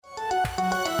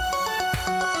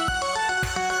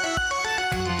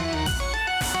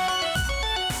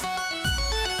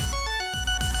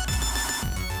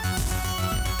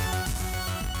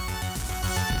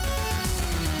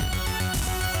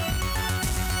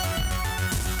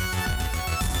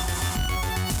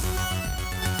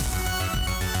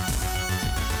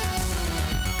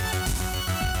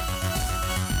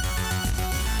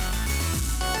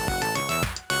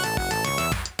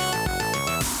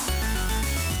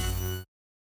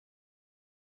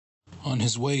On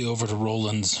his way over to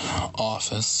Roland's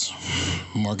office,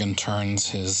 Morgan turns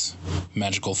his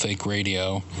magical fake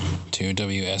radio to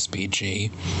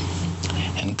WSBG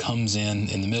and comes in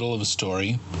the middle of a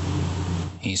story.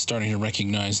 He's starting to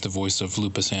recognize the voice of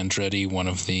Lupus Andretti, one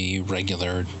of the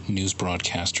regular news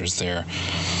broadcasters there.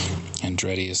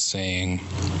 Andretti is saying,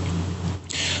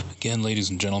 "Again,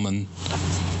 ladies and gentlemen,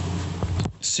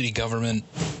 city government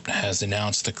has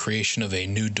announced the creation of a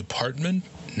new department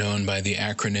known by the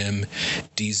acronym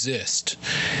DESIST.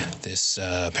 This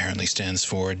apparently stands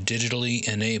for Digitally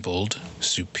Enabled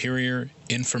Superior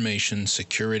Information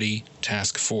Security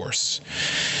Task Force.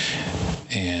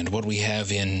 And what we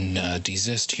have in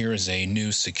DESIST here is a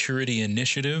new security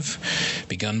initiative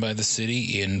begun by the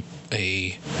city in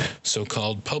a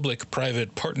so-called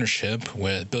public-private partnership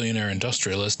with billionaire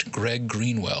industrialist Greg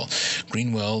Greenwell.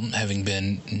 Greenwell having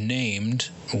been named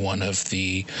one of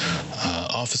the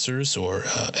officers or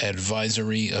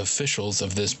advisory officials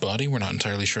of this body. We're not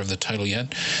entirely sure of the title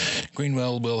yet.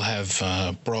 Greenwell will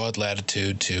have broad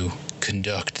latitude to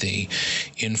conduct the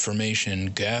information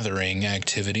gathering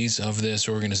activities of this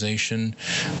organization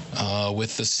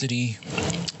with city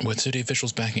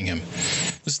officials backing him.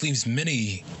 This leaves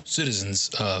many citizens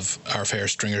of our fair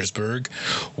Stringersburg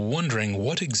wondering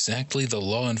what exactly the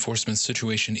law enforcement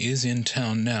situation is in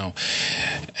town now.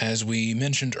 As we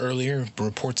mentioned earlier,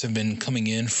 reports have been coming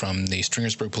in from the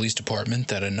Stringersburg Police Department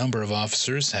that a number of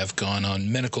officers have gone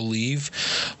on medical leave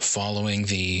following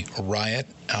the riot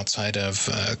outside of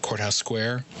Courthouse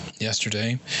Square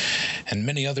yesterday, and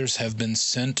many others have been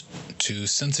sent to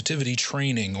sensitivity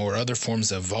training or other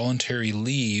forms of voluntary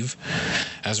leave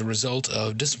as a result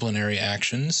of disciplinary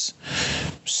actions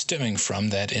stemming from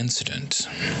that incident.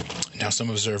 Now, some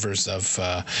observers of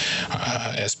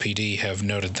SPD have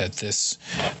noted that this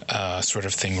sort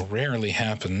of thing rarely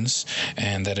happens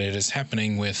and that it is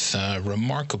happening with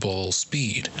remarkable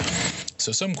speed.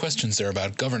 So some questions there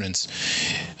about governance,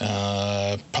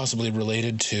 possibly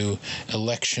related to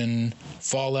election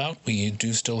fallout. We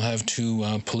do still have two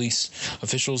police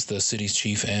officials, the city's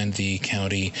chief and the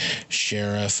county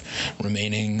sheriff,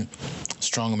 remaining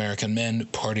strong American men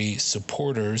party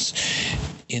supporters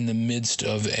in the midst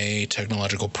of a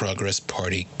Technological Progress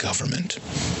Party government.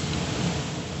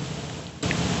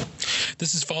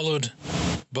 This is followed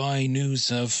by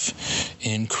news of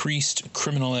increased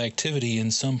criminal activity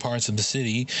in some parts of the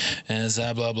city as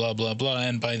blah, blah, blah, blah,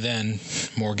 and by then,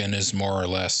 Morgan is more or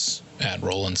less at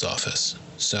Roland's office.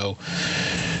 So,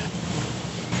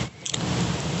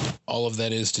 all of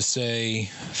that is to say,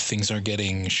 things are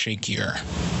getting shakier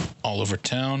all over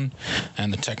town,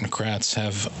 and the technocrats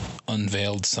have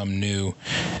unveiled some new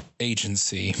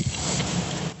agency.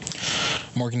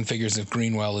 Morgan figures if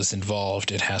Greenwell is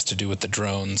involved, it has to do with the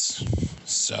drones.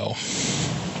 So,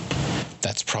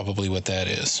 that's probably what that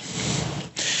is.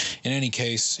 In any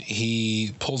case,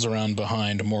 he pulls around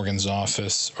behind Roland's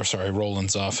office,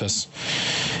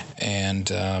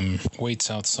 and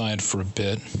waits outside for a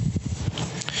bit.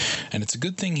 And it's a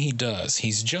good thing he does.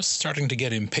 He's just starting to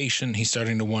get impatient. He's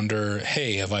starting to wonder,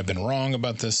 hey, have I been wrong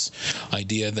about this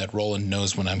idea that Roland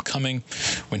knows when I'm coming?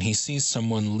 When he sees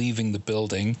someone leaving the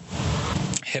building,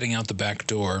 heading out the back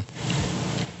door,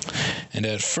 and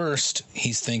at first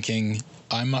he's thinking,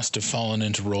 I must have fallen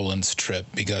into Roland's trip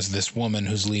because this woman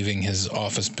who's leaving his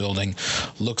office building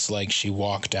looks like she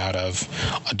walked out of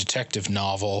a detective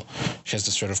novel. She has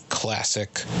this sort of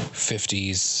classic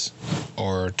 50s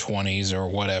or 20s or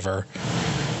whatever,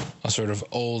 a sort of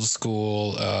old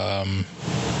school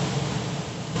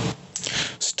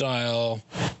style.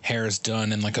 Hair is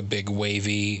done in like a big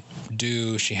wavy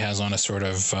do. She has on a sort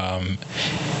of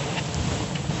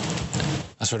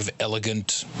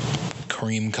elegant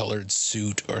cream-colored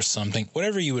suit or something.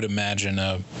 Whatever you would imagine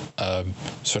a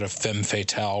sort of femme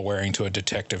fatale wearing to a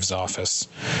detective's office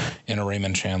in a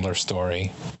Raymond Chandler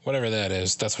story. Whatever that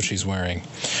is, that's what she's wearing.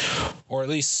 Or at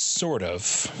least sort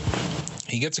of.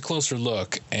 He gets a closer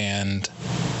look and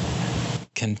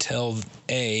can tell,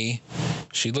 A,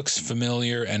 she looks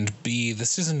familiar, and B,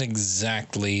 this isn't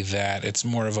exactly that. It's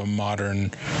more of a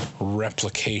modern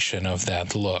replication of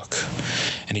that look.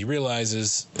 And he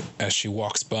realizes as she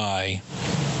walks by,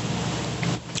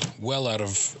 well out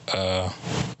of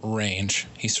range,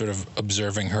 he's sort of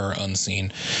observing her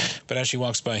unseen. But as she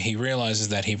walks by, he realizes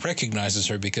that he recognizes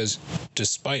her because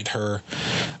despite her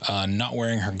not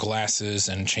wearing her glasses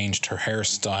and changed her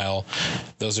hairstyle,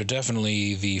 those are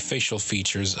definitely the facial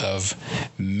features of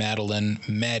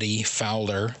Maddie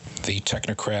Fowler, the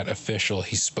technocrat official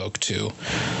he spoke to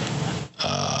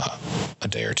a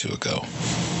day or two ago.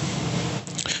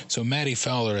 So Maddie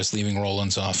Fowler is leaving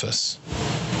Roland's office.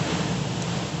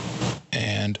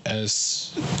 and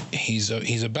as he's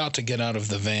about to get out of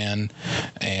the van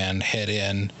and head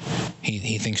in,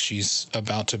 he thinks she's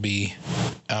about to be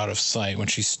out of sight when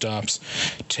she stops,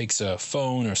 takes a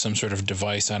phone or some sort of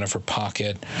device out of her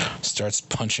pocket, starts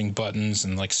punching buttons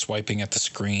and like swiping at the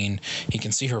screen. He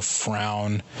can see her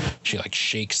frown. She like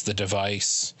shakes the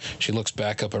device. She looks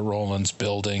back up at Roland's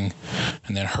building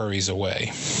and then hurries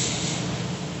away.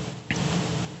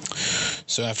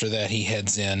 So after that, he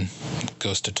heads in,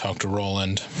 goes to talk to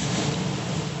Roland.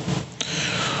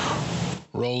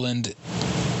 Roland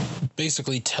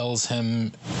basically tells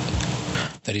him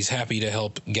that he's happy to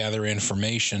help gather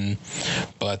information,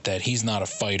 but that he's not a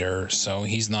fighter, so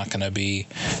he's not going to be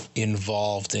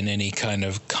involved in any kind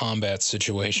of combat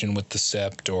situation with the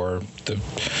Sept or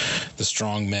the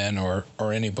strong men or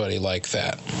anybody like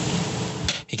that.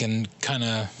 He can kind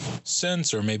of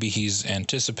sense, or maybe he's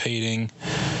anticipating,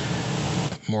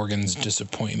 Morgan's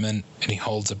disappointment, and he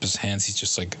holds up his hands. He's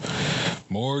just like,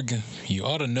 Morg, you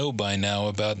ought to know by now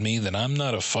about me that I'm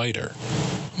not a fighter.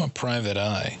 I'm a private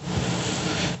eye.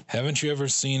 Haven't you ever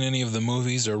seen any of the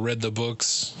movies or read the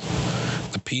books?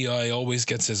 The PI always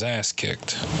gets his ass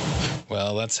kicked.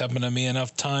 Well, that's happened to me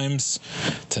enough times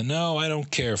to know I don't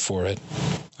care for it.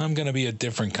 I'm going to be a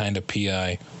different kind of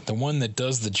PI. The one that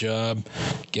does the job,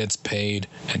 gets paid,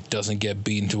 and doesn't get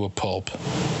beaten to a pulp.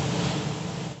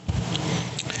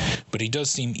 But he does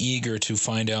seem eager to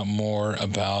find out more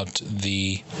about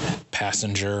the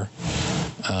passenger,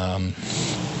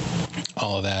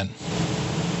 all of that.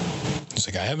 He's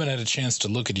like, I haven't had a chance to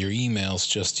look at your emails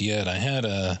just yet. I had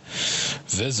a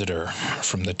visitor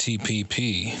from the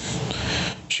TPP.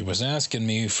 She was asking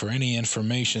me for any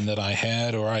information that I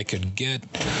had or I could get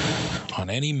on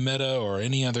any meta or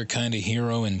any other kind of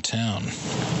hero in town.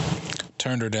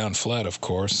 Turned her down flat, of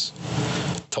course.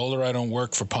 Told her I don't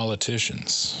work for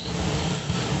politicians.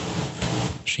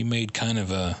 She made kind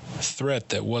of a threat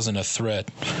that wasn't a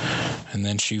threat, and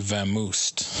then she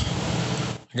vamoosed.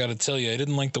 I gotta tell you, I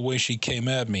didn't like the way she came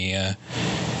at me.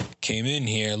 Came in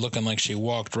here looking like she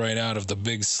walked right out of the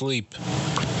big sleep.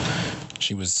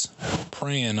 She was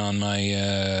preying on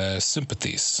my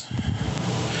sympathies.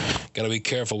 Gotta be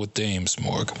careful with dames,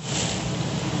 Morg.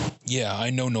 Yeah, I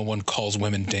know no one calls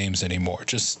women dames anymore.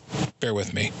 Just bear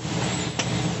with me.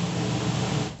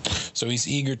 So he's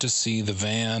eager to see the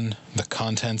van, the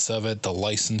contents of it, the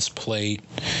license plate.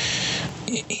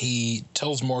 He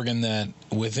tells Morgan that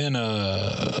within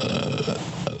a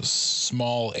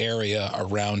small area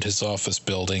around his office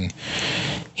building,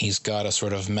 he's got a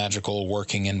sort of magical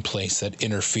working in place that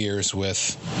interferes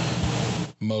with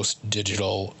most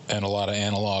digital and a lot of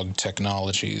analog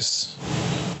technologies.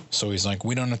 So he's like,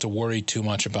 we don't have to worry too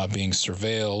much about being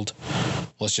surveilled.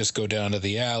 Let's just go down to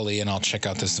the alley and I'll check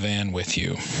out this van with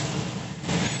you.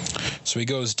 So he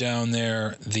goes down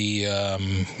there. The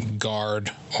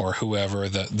guard or whoever,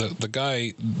 the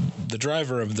guy, the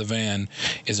driver of the van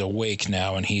is awake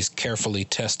now, and he's carefully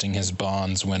testing his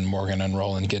bonds when Morgan and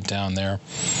Roland get down there.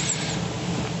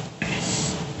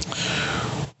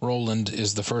 Roland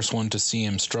is the first one to see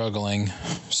him struggling,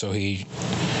 so he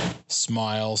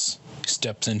smiles,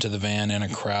 steps into the van in a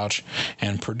crouch,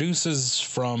 and produces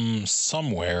from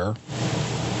somewhere,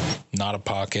 not a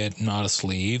pocket, not a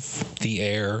sleeve, the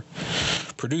air,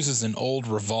 produces an old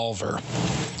revolver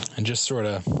and just sort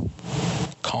of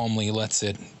calmly lets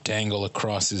it dangle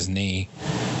across his knee.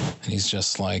 And he's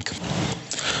just like,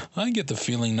 I get the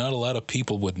feeling not a lot of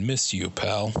people would miss you,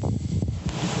 pal.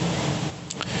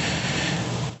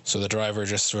 So the driver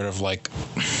just sort of like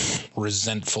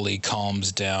resentfully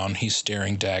calms down. He's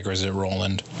staring daggers at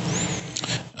Roland.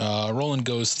 Roland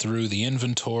goes through the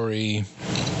inventory.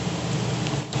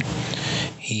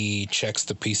 He checks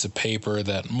the piece of paper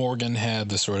that Morgan had,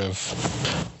 the sort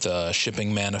of the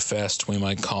shipping manifest, we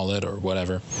might call it, or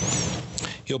whatever.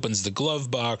 He opens the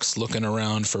glove box, looking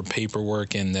around for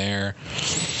paperwork in there.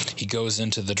 He goes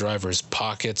into the driver's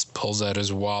pockets, pulls out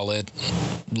his wallet,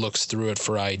 looks through it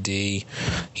for ID.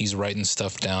 He's writing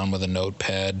stuff down with a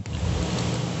notepad.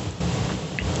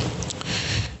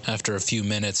 After a few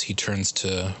minutes, he turns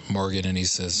to Morgan and he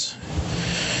says,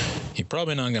 "You're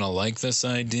probably not going to like this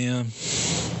idea,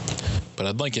 but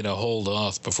I'd like you to hold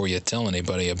off before you tell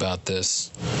anybody about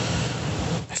this.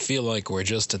 I feel like we're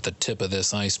just at the tip of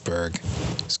this iceberg.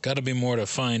 There's got to be more to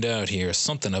find out here.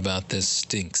 Something about this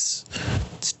stinks.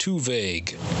 It's too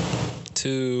vague,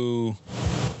 too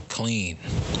clean.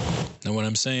 Know what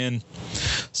I'm saying?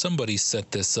 Somebody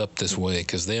set this up this way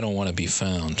because they don't want to be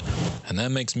found, and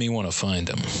that makes me want to find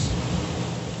them.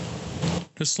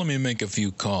 Just let me make a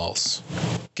few calls.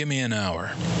 Give me an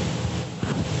hour."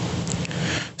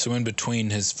 So in between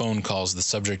his phone calls, the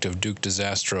subject of Duke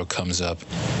Disastro comes up.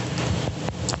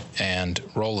 And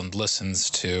Roland listens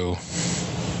to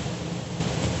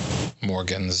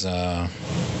Morgan's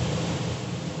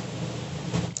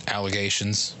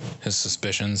allegations, his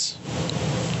suspicions.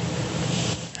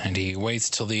 And he waits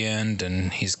till the end,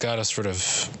 and he's got a sort of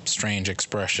strange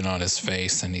expression on his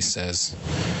face, and he says,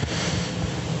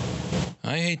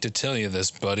 I hate to tell you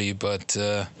this, buddy, but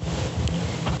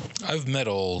I've met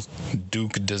old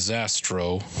Duke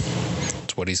Disastro.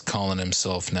 That's what he's calling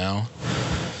himself now.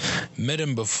 Met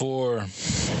him before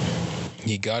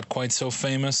he got quite so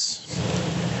famous.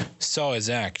 Saw his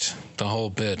act, the whole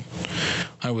bit.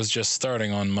 I was just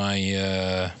starting on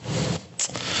my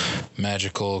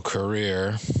magical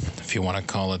career, if you want to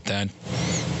call it that.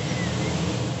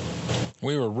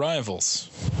 We were rivals.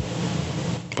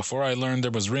 Before I learned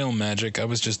there was real magic, I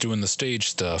was just doing the stage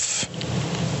stuff.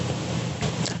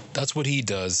 That's what he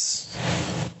does,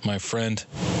 my friend.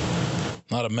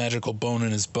 Not a magical bone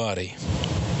in his body.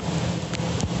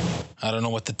 I don't know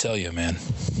what to tell you, man.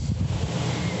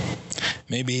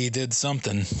 Maybe he did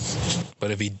something, but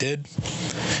if he did,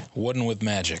 it wasn't with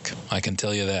magic. I can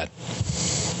tell you that.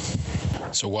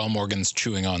 So while Morgan's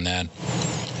chewing on that,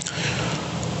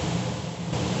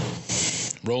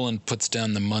 Roland puts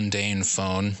down the mundane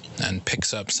phone and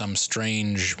picks up some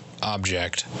strange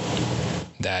object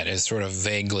that is sort of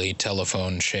vaguely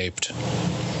telephone-shaped.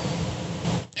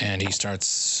 And he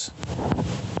starts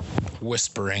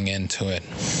whispering into it.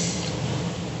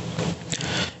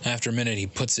 After a minute, he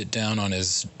puts it down on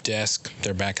his desk.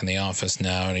 They're back in the office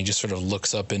now, and he just sort of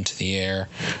looks up into the air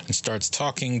and starts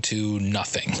talking to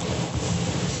nothing.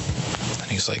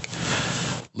 And he's like,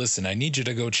 listen, I need you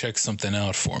to go check something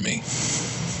out for me.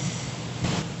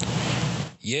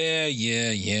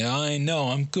 Yeah, I know,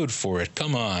 I'm good for it.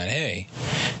 Come on, hey,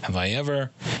 have I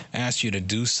ever asked you to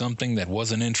do something that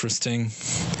wasn't interesting?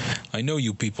 I know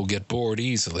you people get bored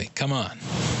easily. Come on.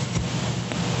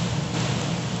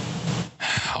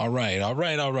 All right.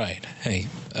 Hey,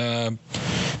 and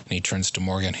he turns to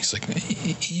Morgan. He's like,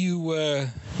 you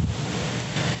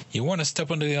want to step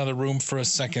into the other room for a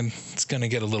second? It's going to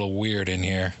get a little weird in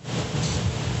here.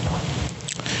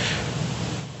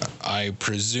 I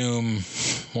presume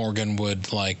Morgan would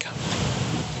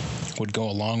go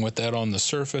along with that on the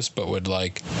surface, but would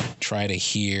try to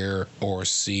hear or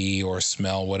see or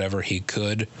smell whatever he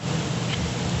could.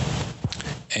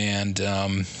 And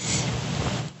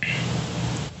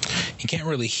he can't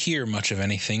really hear much of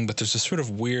anything, but there's a sort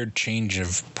of weird change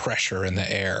of pressure in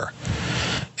the air.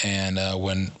 And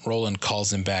when Roland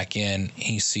calls him back in,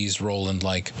 he sees Roland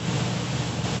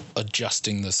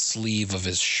adjusting the sleeve of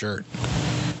his shirt.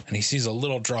 And he sees a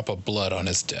little drop of blood on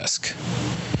his desk.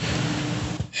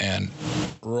 And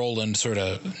Roland sort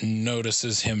of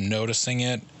notices him noticing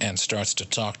it and starts to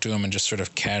talk to him and just sort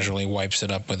of casually wipes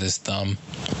it up with his thumb.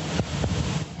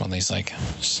 Well, he's like,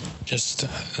 just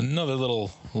another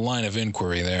little line of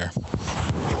inquiry there.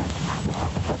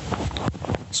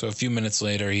 So a few minutes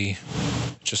later, he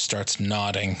just starts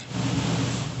nodding.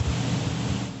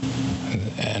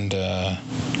 And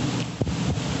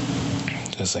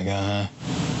just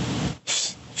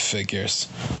figures.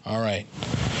 All right.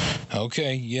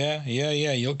 Okay, yeah,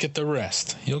 you'll get the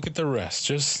rest.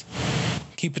 Just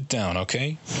keep it down,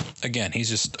 okay? Again, he's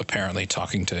just apparently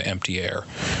talking to empty air.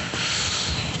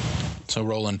 So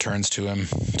Roland turns to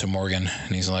Morgan,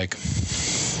 and he's like,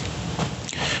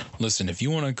 listen, if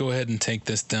you want to go ahead and take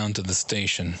this down to the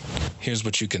station, here's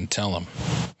what you can tell him.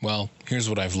 Well, here's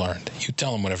what I've learned. You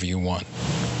tell him whatever you want.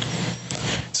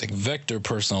 It's like Vector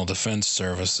Personal Defense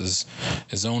Services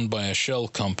is owned by a shell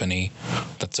company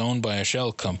that's owned by a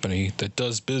shell company that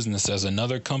does business as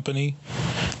another company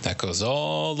that goes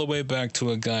all the way back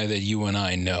to a guy that you and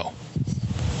I know.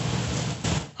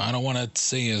 I don't want to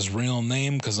say his real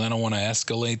name because I don't want to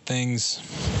escalate things.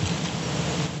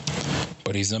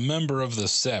 But he's a member of the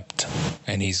Sept,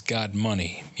 and he's got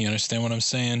money. You understand what I'm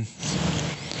saying?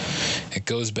 It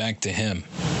goes back to him.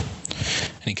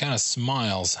 And he kind of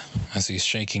smiles as he's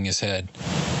shaking his head.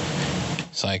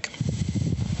 It's like,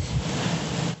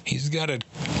 he's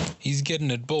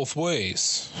getting it both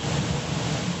ways.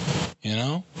 You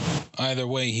know? Either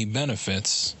way he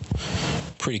benefits.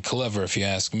 Pretty clever if you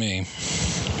ask me.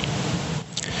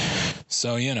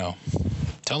 So,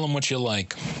 tell him what you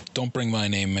like. Don't bring my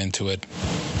name into it.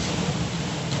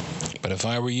 But if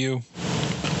I were you,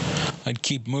 I'd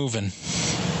keep moving.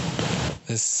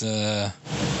 This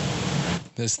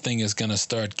thing is gonna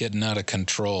start getting out of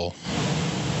control.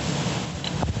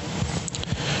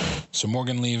 So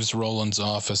Morgan leaves Roland's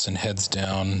office and heads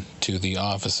down to the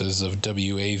offices of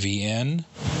WAVN.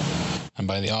 And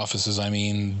by the offices, I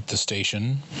mean the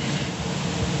station.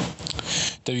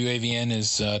 WAVN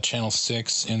is Channel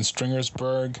 6 in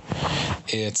Stringersburg.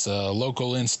 It's a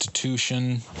local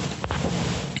institution,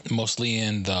 mostly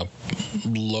in the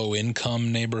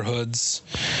low-income neighborhoods.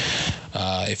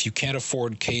 If you can't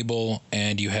afford cable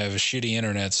and you have a shitty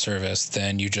internet service,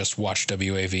 then you just watch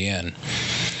WAVN.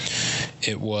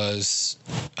 It was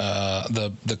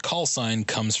the call sign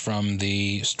comes from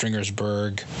the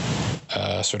Stringersburg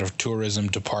sort of tourism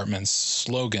department's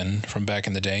slogan from back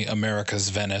in the day, America's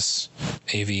Venice,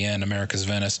 AVN, America's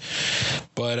Venice.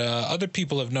 But other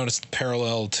people have noticed the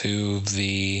parallel to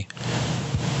the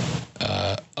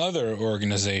other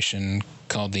organization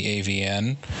called the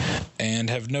AVN, and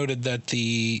have noted that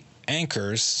the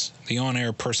anchors, the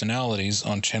on-air personalities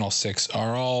on Channel 6,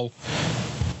 are all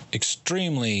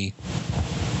extremely,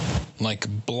 like,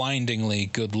 blindingly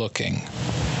good looking.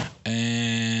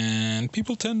 And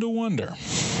people tend to wonder.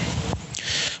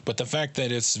 But the fact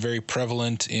that it's very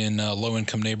prevalent in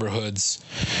low-income neighborhoods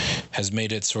has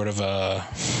made it sort of a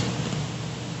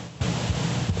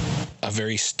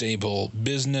very stable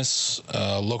business.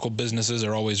 Local businesses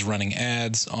are always running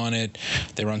ads on it.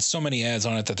 They run so many ads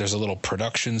on it that there's a little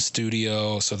production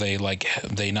studio. So they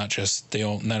not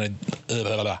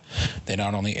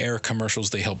only air commercials,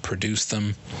 they help produce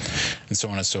them, and so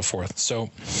on and so forth. So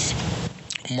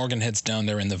Morgan heads down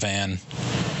there in the van.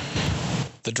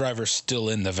 The driver's still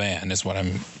in the van is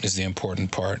the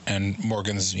important part, and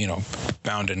Morgan's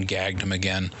bound and gagged him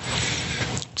again.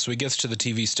 So he gets to the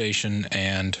TV station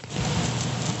and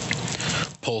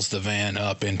pulls the van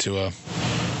up into a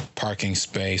parking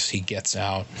space. He gets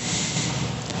out.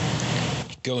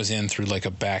 He goes in through like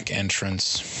a back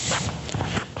entrance,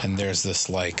 and there's this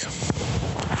like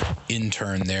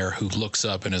intern there who looks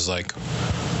up and is like,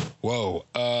 "Whoa,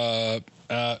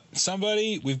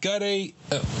 somebody, we've got a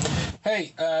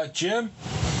hey, Jim."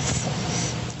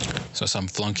 So some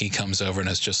flunky comes over and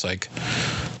is just like,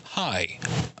 "Hi,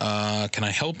 can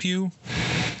I help you?"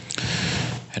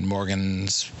 And Morgan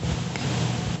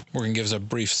gives a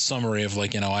brief summary of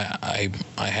I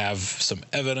have some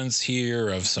evidence here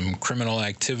of some criminal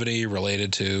activity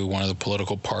related to one of the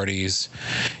political parties,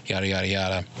 yada, yada,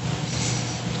 yada.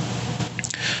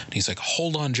 And he's like,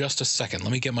 "Hold on just a second.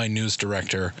 Let me get my news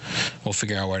director. We'll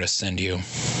figure out where to send you."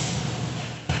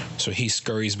 So he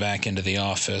scurries back into the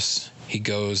office. He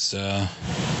goes...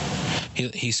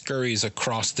 He scurries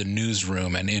across the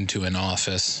newsroom and into an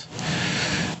office,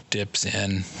 dips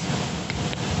in.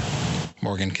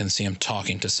 Morgan can see him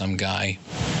talking to some guy,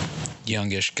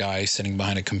 youngish guy sitting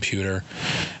behind a computer,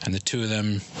 and the two of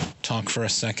them talk for a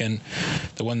second.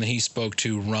 The one that he spoke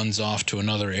to runs off to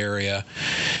another area,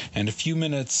 and a few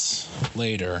minutes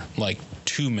later, like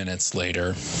 2 minutes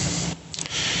later,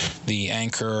 the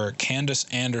anchor Candace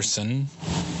Anderson,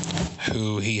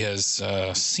 who he has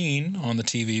seen on the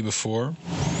TV before,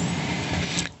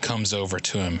 comes over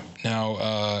to him.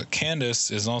 Now, Candace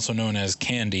is also known as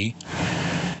Candy,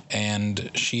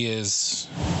 and she is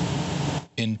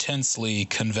intensely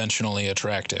conventionally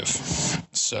attractive.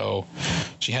 So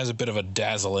she has a bit of a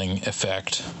dazzling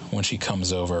effect when she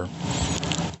comes over.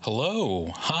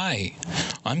 "Hello, hi,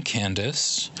 I'm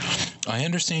Candace. I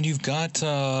understand you've got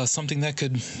something that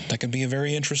could be a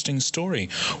very interesting story.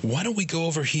 Why don't we go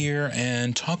over here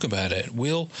and talk about it?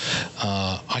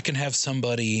 I can have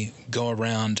somebody go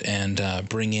around and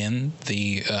bring in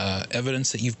the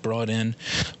evidence that you've brought in.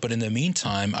 But in the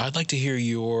meantime, I'd like to hear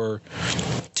your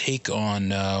take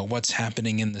on what's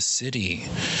happening in the city.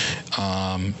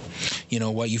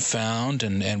 What you found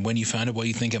and when you found it, what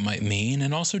you think it might mean,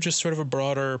 and also just sort of a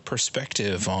broader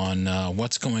perspective on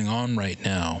what's going on right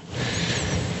now."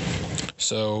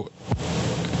 So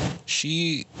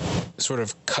she sort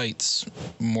of kites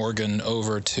Morgan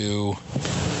over to...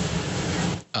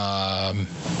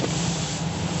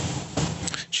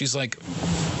 she's like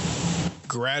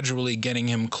gradually getting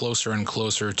him closer and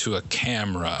closer to a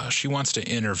camera. She wants to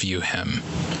interview him.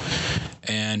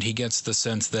 And he gets the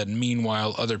sense that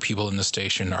meanwhile other people in the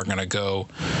station are going to go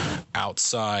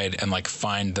outside and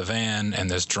find the van and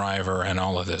this driver and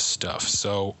all of this stuff.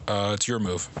 So it's your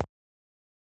move.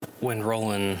 When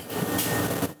Roland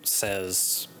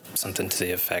says something to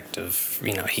the effect of,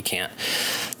 he can't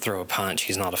throw a punch,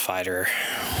 he's not a fighter,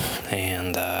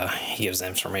 and he gives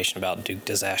information about Duke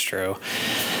Disastro,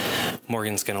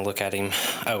 Morgan's going to look at him.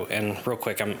 Oh, and real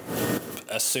quick, I'm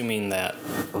assuming that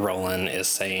Roland is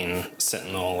saying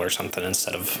Sentinel or something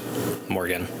instead of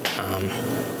Morgan,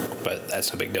 but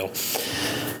that's no big deal.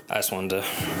 I just wanted to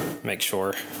make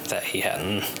sure that he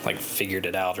hadn't figured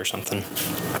it out or something.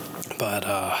 But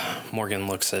Morgan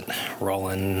looks at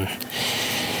Roland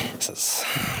and says,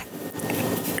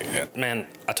 man,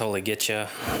 I totally get you.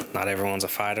 Not everyone's a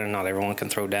fighter. Not everyone can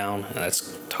throw down. And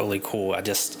that's totally cool. I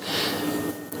just,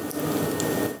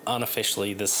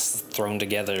 unofficially, this thrown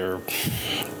together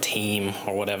team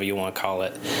or whatever you want to call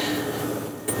it,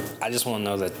 I just want to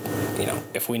know that,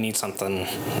 if we need something,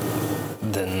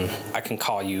 then I can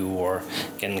call you or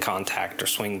get in contact or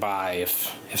swing by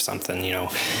if something,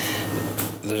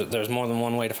 there's more than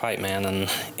one way to fight, man, and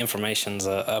information's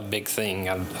a big thing.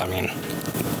 I mean,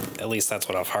 at least that's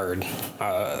what I've heard.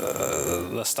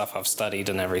 The stuff I've studied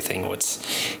and everything,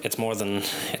 it's more than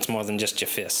just your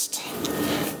fist.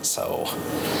 So,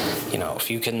 if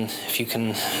you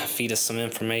can feed us some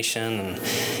information and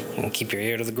you can keep your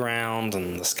ear to the ground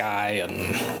and the sky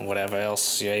and whatever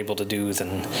else you're able to do,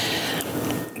 then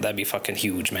that'd be fucking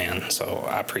huge, man. So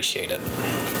I appreciate it.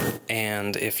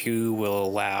 And if you will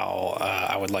allow,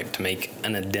 I would like to make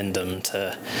an addendum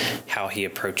to how he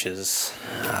approaches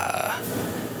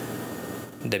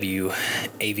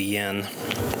WAVN.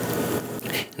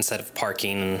 Instead of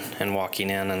parking and walking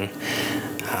in and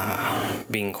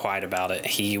being quiet about it,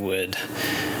 he would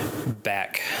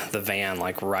back the van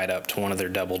like right up to one of their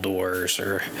double doors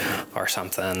or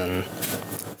something and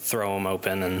throw them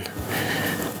open and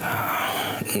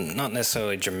not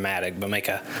necessarily dramatic, but make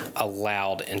a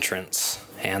loud entrance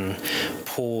and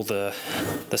pull the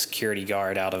security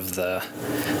guard out of the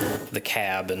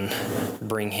cab and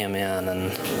bring him in,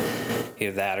 and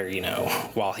either that or,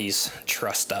 while he's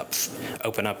trussed up,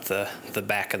 open up the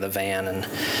back of the van and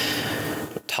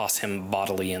toss him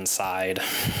bodily inside.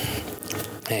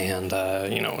 And,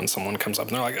 when someone comes up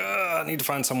and they're like, I need to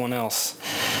find someone else,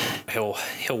 he'll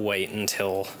wait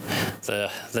until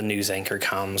the news anchor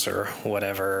comes or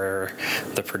whatever, or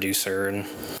the producer, and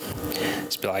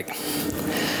just be like,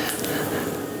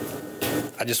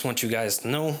 I just want you guys to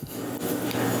know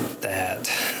that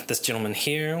this gentleman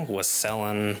here was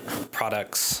selling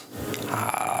products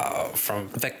from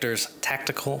Vector's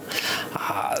Tactical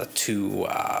to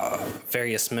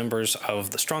various members of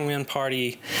the Strongman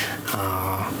Party.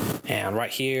 And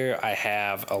right here I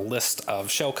have a list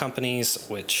of shell companies,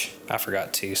 which I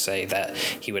forgot to say that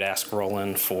he would ask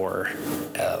Roland for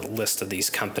a list of these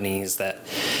companies, that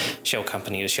shell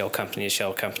company to shell company to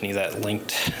shell company that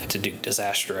linked to Duke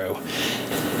Disastro.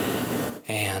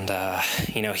 And,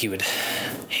 he would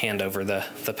hand over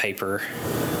the paper.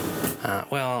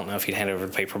 Well, I don't know if he'd hand over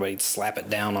the paper, but he'd slap it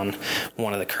down on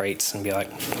one of the crates and be like,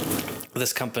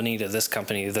 this company to this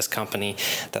company to this company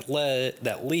that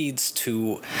leads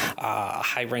to a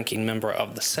high-ranking member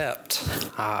of the Sept,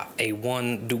 a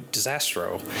one Duke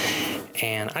Disastro.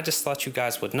 And I just thought you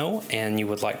guys would know, and you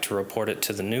would like to report it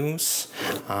to the news.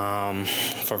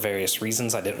 For various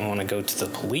reasons, I didn't want to go to the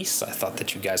police. I thought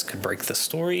that you guys could break the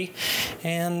story,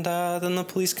 and then the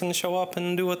police can show up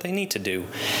and do what they need to do.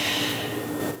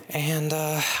 And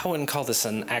I wouldn't call this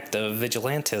an act of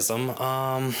vigilantism.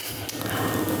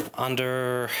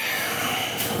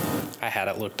 I had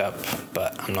it looked up,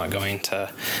 but I'm not going to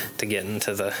get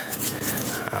into the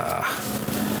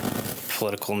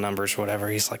political numbers or whatever.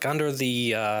 He's like, under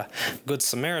the Good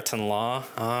Samaritan law,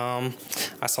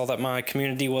 I saw that my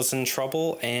community was in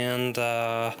trouble and,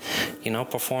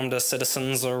 performed a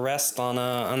citizen's arrest on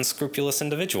an unscrupulous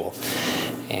individual.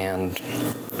 And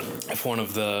if one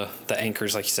of the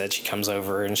anchors, like you said, she comes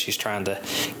over and she's trying to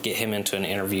get him into an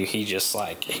interview, he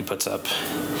puts up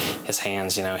his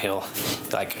hands, he'll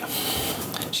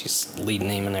she's leading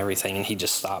him and everything, and he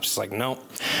just stops. He's like, no,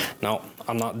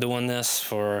 I'm not doing this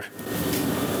for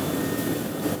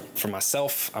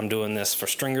myself. I'm doing this for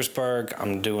Stringersburg.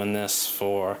 I'm doing this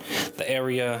for the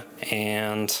area.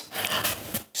 And he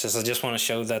says, I just want to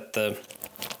show that the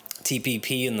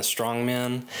TPP and the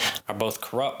strongmen are both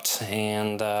corrupt,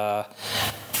 and that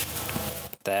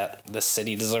the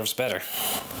city deserves better.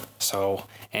 So,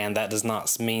 and that does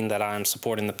not mean that I'm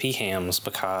supporting the PHAMs,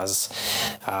 because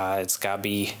it's got to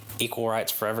be equal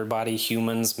rights for everybody,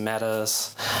 humans,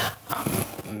 metas,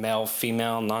 male,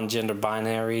 female, non-gender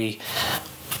binary.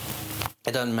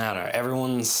 It doesn't matter.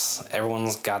 Everyone's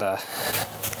gotta.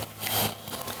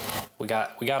 We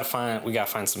gotta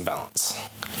find some balance.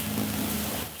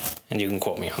 And you can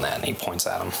quote me on that. And he points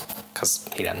at him because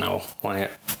he doesn't know what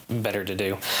better to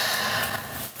do.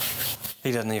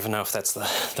 He doesn't even know if that's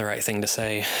the right thing to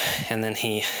say. And then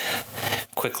he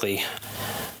quickly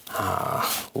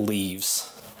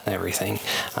leaves and everything.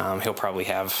 He'll probably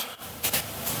have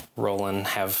Roland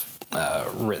have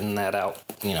written that out,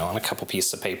 on a couple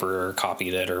pieces of paper or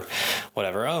copied it or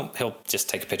whatever. He'll just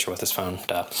take a picture with his phone.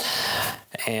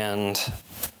 And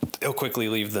he'll quickly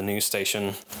leave the news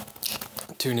station,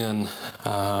 tune in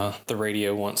the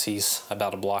radio once he's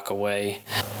about a block away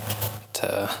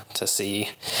to see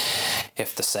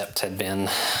if the Sept had been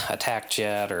attacked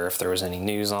yet or if there was any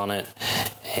news on it.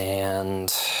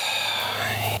 And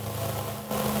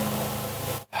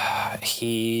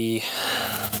he'll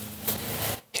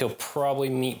probably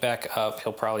meet back up.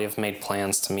 He'll probably have made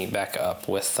plans to meet back up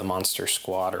with the Monster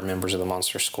Squad or members of the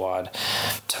Monster Squad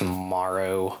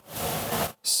tomorrow.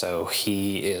 So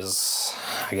he is,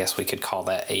 I guess we could call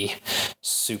that a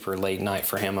super late night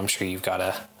for him. I'm sure you've got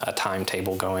a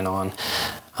timetable going on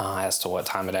as to what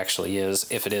time it actually is.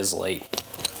 If it is late,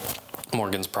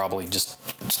 Morgan's probably just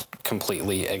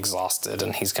completely exhausted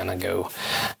and he's gonna go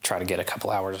try to get a couple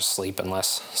hours of sleep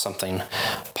unless something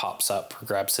pops up or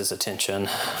grabs his attention.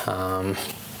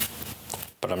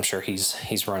 But I'm sure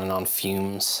he's running on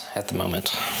fumes at the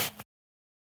moment.